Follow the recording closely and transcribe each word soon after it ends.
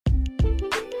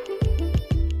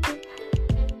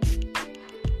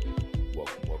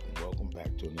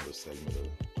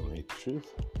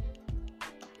Truth.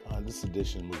 This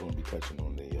edition, we're going to be touching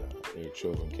on the Eric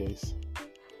Chauvin case.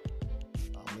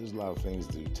 There's a lot of things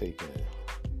to take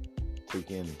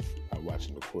in by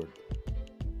watching the court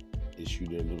issue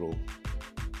their little,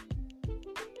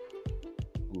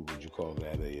 what would you call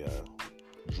that, a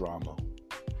drama.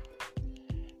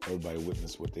 Everybody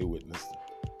witnessed what they witnessed.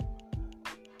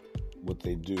 What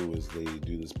they do is they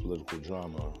do this political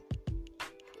drama,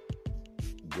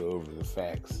 go over the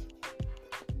facts,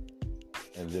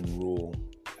 and then rule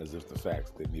as if the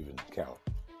facts didn't even count.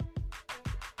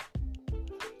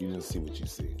 You didn't see what you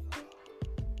see.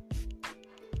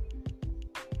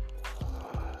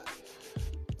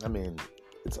 I mean,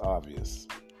 it's obvious.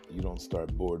 You don't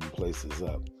start boarding places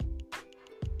up,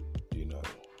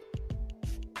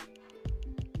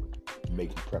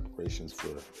 making preparations for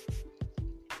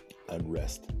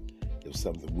unrest if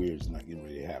something weird's not getting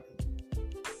ready to happen.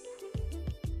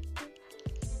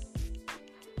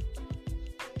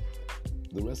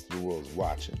 The rest of the world is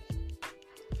watching.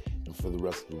 And for the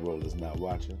rest of the world that's not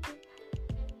watching,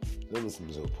 they're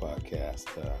listening to a podcast,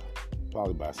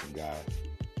 probably by some guy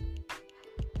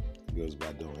who goes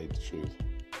by Don't Hate the Truth.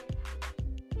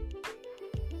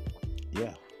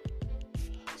 Yeah.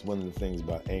 It's one of the things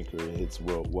about Anchor. It hits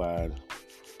worldwide.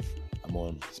 I'm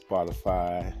on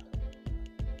Spotify.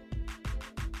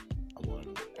 I'm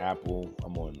on Apple.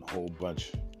 I'm on a whole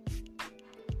bunch.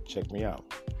 Check me out.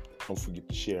 Don't forget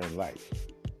to share and like.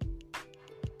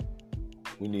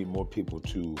 We need more people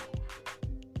to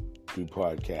do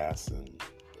podcasts and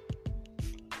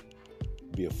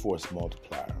be a force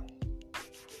multiplier.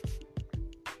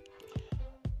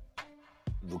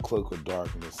 The cloak of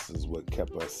darkness is what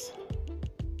kept us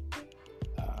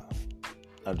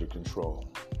under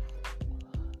control.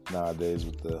 Nowadays,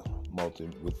 with the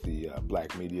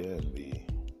black media and the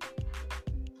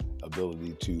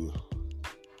ability to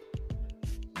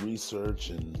research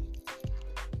and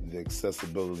the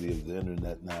accessibility of the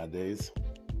internet nowadays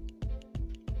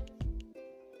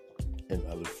and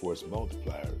other force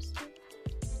multipliers,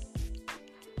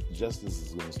 justice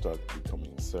is going to start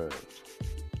becoming served.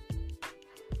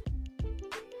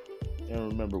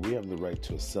 And remember, we have the right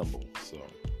to assemble. So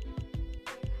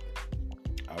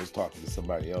I was talking to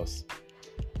somebody else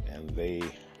and they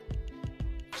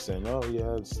were saying, oh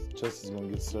yeah, justice is going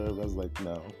to get served. I was like,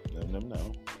 no.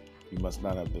 You must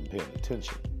not have been paying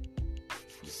attention.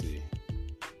 You see,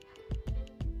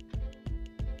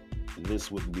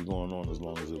 this wouldn't be going on as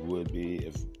long as it would be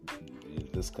if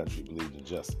this country believed in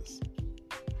justice.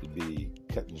 It'd be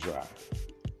cut and dry.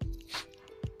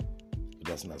 But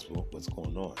that's not what's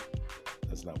going on.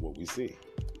 That's not what we see.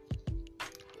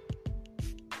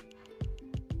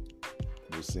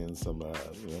 We're seeing some,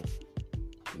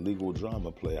 legal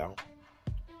drama play out.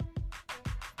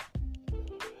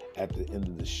 At the end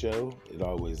of the show, it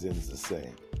always ends the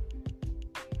same.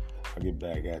 I'll get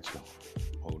back at you.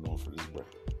 Hold on for this break.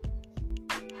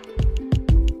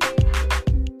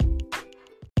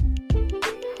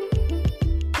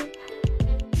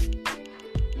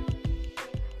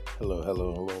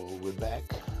 Hello. We're back.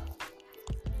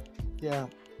 Yeah.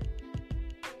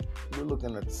 We're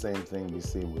looking at the same thing we've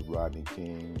seen with Rodney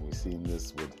King. We've seen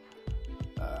this with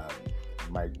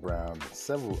Mike Brown and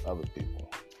several other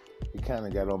people. It kind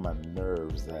of got on my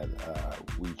nerves that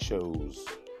we chose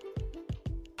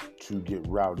to get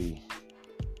rowdy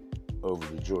over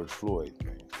the George Floyd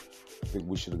thing. I think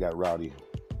we should have got rowdy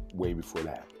way before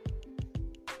that.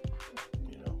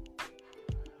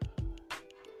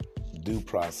 Due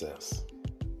process.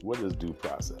 What is due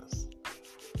process?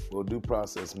 Well, due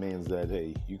process means that,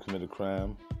 hey, you commit a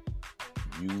crime,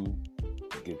 you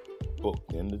get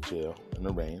booked into jail in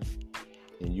the rain,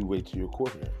 and you wait till your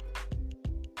court hearing.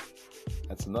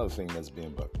 That's another thing that's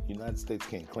being bucked. The United States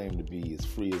can't claim to be as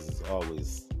free as it's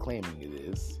always claiming it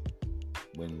is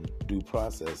when due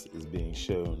process is being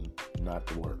shown not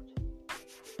to work.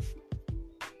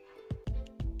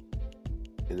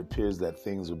 It appears that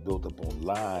things are built up on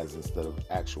lies instead of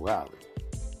actuality.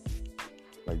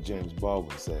 Like James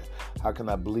Baldwin said, how can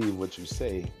I believe what you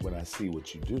say when I see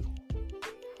what you do?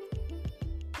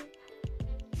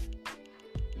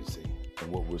 You see,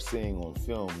 and what we're seeing on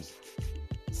films,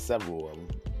 several of them,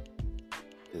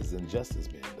 is injustice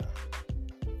being done.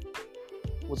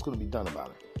 What's going to be done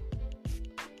about it?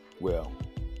 Well,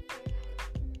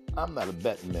 I'm not a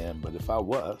betting man, but if I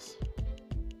was,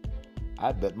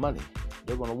 I'd bet money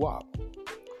they're going to walk.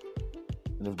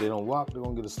 And if they don't walk, they're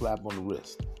going to get a slap on the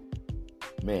wrist.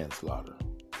 Manslaughter.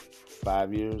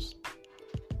 5 years.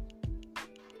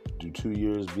 Do 2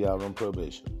 years, be out on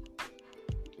probation.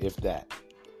 If that.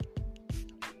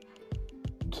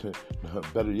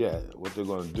 Better yet, what they're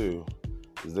going to do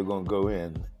is they're going to go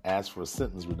in ask for a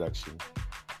sentence reduction,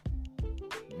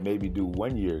 maybe do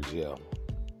 1 year jail,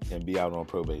 and be out on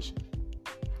probation.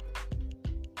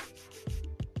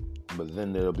 But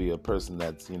then there'll be a person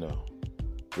that's,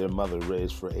 their mother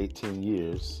raised for 18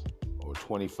 years or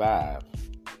 25.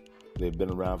 They've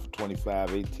been around for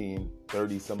 25, 18,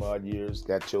 30 some odd years,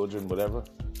 got children, whatever.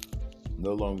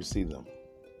 No longer see them.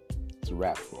 It's a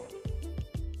wrap for them.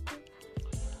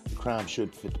 The crime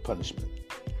should fit the punishment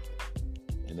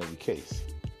in every case.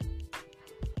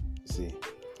 See,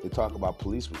 they talk about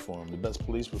police reform. The best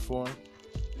police reform,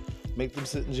 make them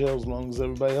sit in jail as long as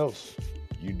everybody else.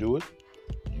 You do it,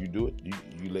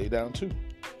 you lay down too.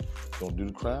 Don't do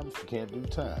the crime if you can't do the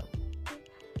time.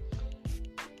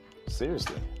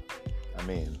 Seriously. I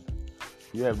mean,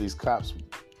 you have these cops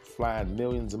flying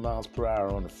millions of miles per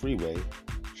hour on the freeway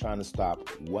trying to stop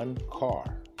one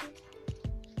car.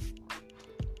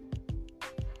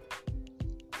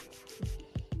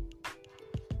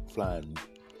 Flying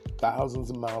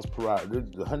thousands of miles per hour,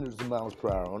 hundreds of miles per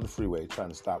hour on the freeway trying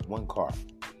to stop one car.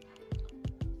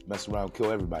 Mess around,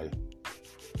 kill everybody.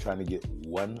 Trying to get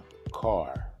one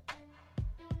car.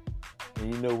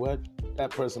 And you know what?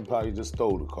 That person probably just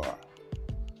stole the car.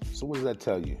 So what does that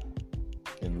tell you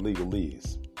in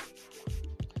legalese?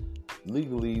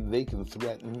 Legally, they can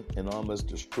threaten and almost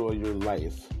destroy your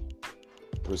life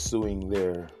pursuing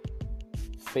their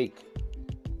fake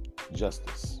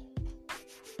justice.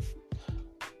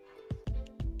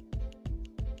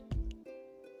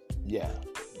 Yeah,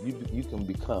 you can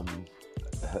become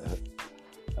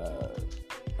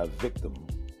a victim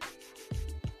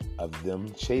of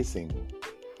them chasing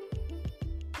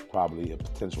probably a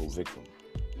potential victim.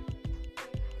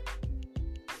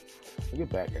 I'll get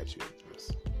back at you after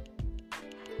this.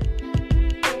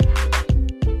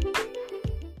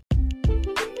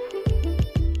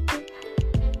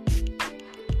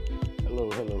 Hello.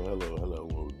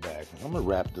 We're back. I'm going to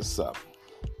wrap this up.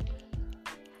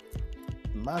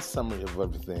 My summary of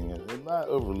everything, and my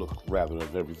overlook rather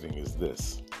of everything is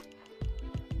this.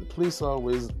 The police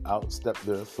always outstep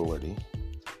their authority.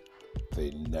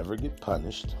 They never get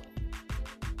punished.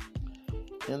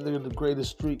 And they're the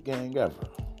greatest street gang ever.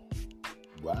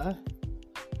 Why?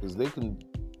 Because they can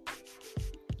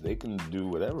do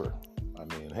whatever. I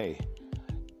mean, hey,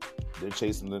 they're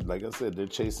chasing, like I said,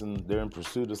 they're in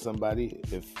pursuit of somebody.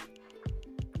 If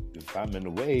I'm in the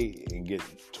way and get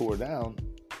tore down,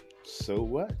 so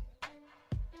what?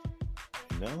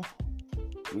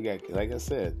 We got, like I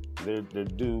said, they're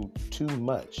do too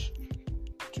much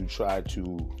to try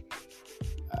to,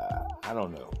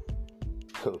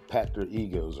 pat their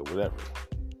egos or whatever.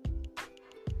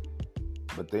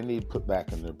 But they need put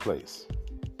back in their place.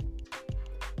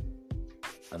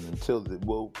 And until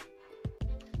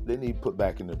they need put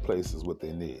back in their place is what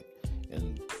they need.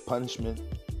 And punishment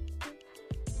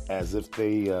as if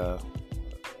they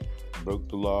broke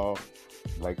the law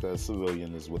like a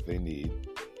civilian is what they need.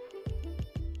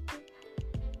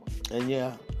 And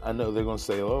yeah, I know they're going to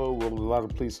say, oh, well, a lot of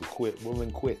police will quit. Well,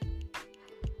 then quit.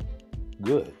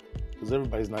 Good. Because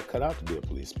everybody's not cut out to be a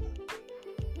policeman.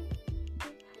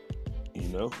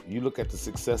 You look at the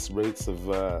success rates of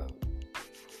the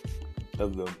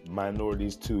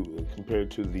minorities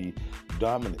compared to the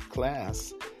dominant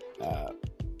class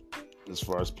as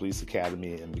far as police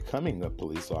academy and becoming a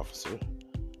police officer,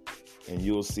 and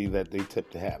you'll see that they tip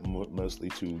the hat mostly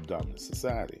to dominant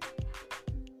society.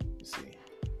 You see,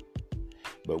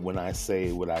 but when I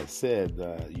say what I said,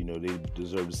 they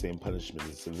deserve the same punishment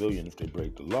as a civilian if they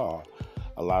break the law.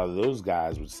 A lot of those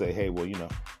guys would say, hey, well,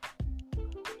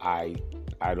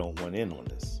 I don't want in on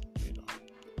this.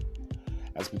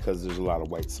 That's because there's a lot of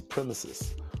white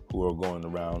supremacists who are going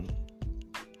around.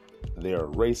 They are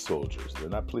race soldiers. They're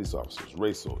not police officers,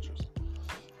 race soldiers.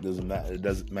 It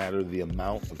doesn't matter the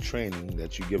amount of training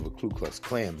that you give a Ku Klux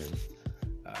Klanman.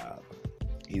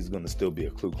 He's going to still be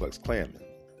a Ku Klux Klanman.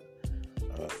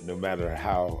 No matter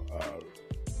how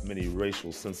many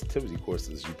racial sensitivity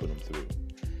courses you put him through,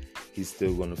 he's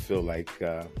still going to feel like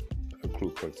a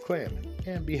Ku Klux Klanman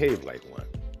and behave like one.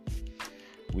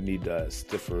 We need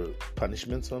stiffer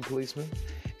punishments on policemen,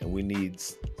 and we need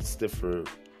stiffer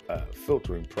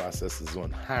filtering processes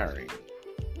on hiring.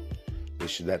 They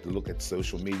should have to look at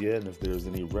social media, and if there's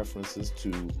any references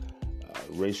to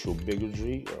racial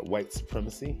bigotry or white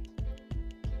supremacy,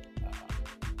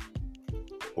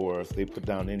 or if they put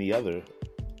down any other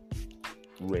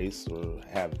race or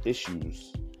have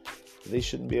issues, they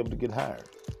shouldn't be able to get hired.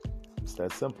 It's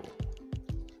that simple.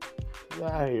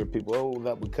 I hear people,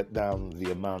 that would cut down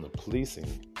the amount of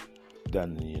policing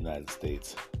done in the United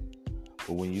States.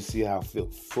 But when you see how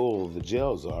full the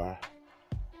jails are,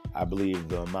 I believe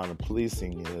the amount of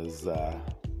policing is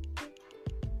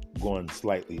going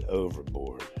slightly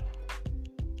overboard.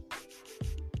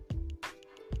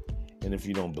 And if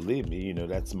you don't believe me,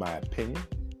 that's my opinion.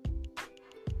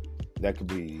 That could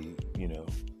be,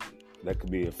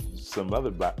 some other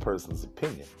black person's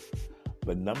opinion.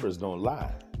 But numbers don't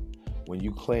lie. When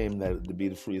you claim that to be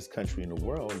the freest country in the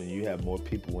world and you have more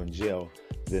people in jail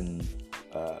than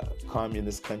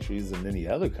communist countries and any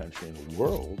other country in the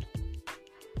world,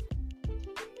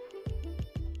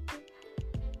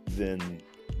 then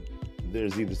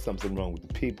there's either something wrong with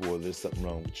the people or there's something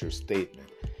wrong with your statement.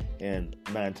 And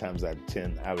 9 times out of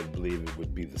 10, I would believe it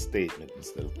would be the statement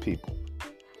instead of people.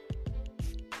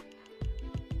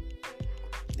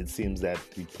 It seems that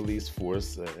the police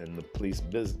force and the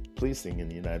policing in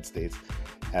the United States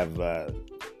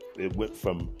it went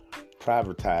from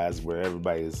privatized, where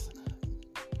everybody is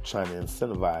trying to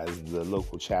incentivize the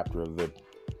local chapter of the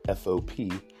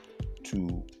FOP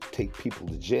to take people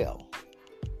to jail.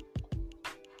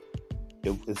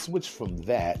 It switched from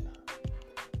that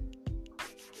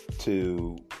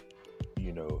to,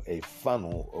 a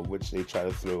funnel of which they try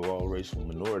to throw all racial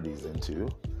minorities into,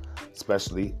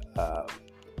 especially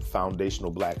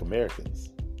foundational black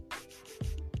Americans.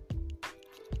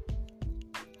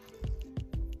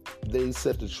 They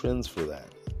set the trends for that.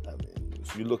 I mean,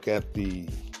 if you look at the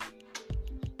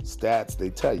stats, they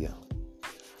tell you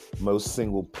most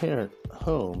single parent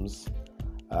homes,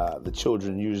 the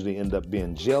children usually end up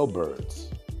being jailbirds.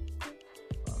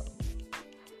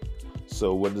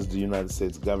 So what does the United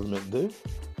States government do?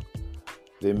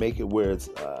 They make it where it's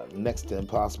next to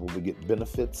impossible to get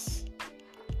benefits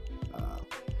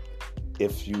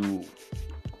if you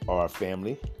are a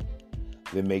family.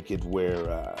 They make it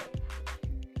where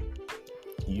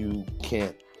you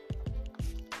can't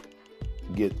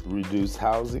get reduced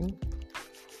housing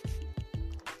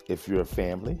if you're a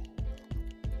family.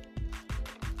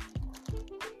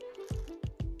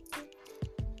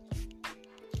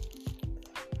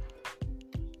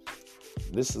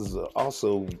 This is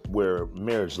also where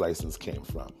marriage license came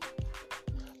from,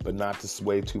 but not to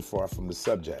sway too far from the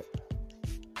subject.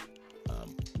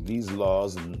 These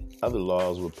laws and other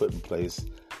laws were put in place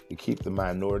to keep the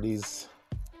minorities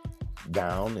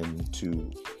down and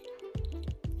to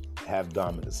have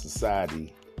dominant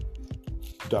society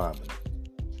dominant.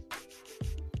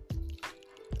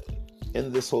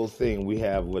 In this whole thing, we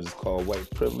have what is called white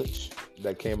privilege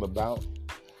that came about.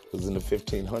 Because in the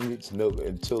 1500s,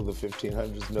 until the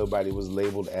 1500s, nobody was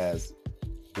labeled as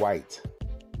white.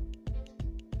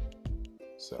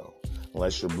 So,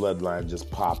 unless your bloodline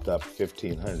just popped up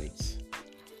 1500s,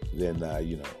 then,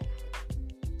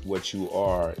 what you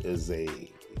are is a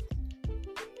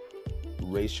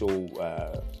racial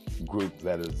group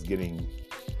that is getting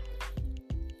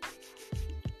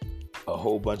a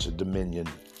whole bunch of dominion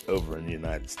over in the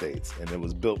United States. And it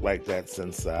was built like that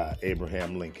since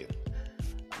Abraham Lincoln.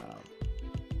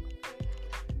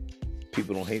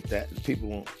 People don't hate that. People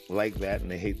don't like that, and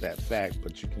they hate that fact.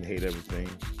 But you can hate everything.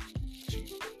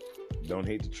 Don't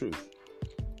hate the truth.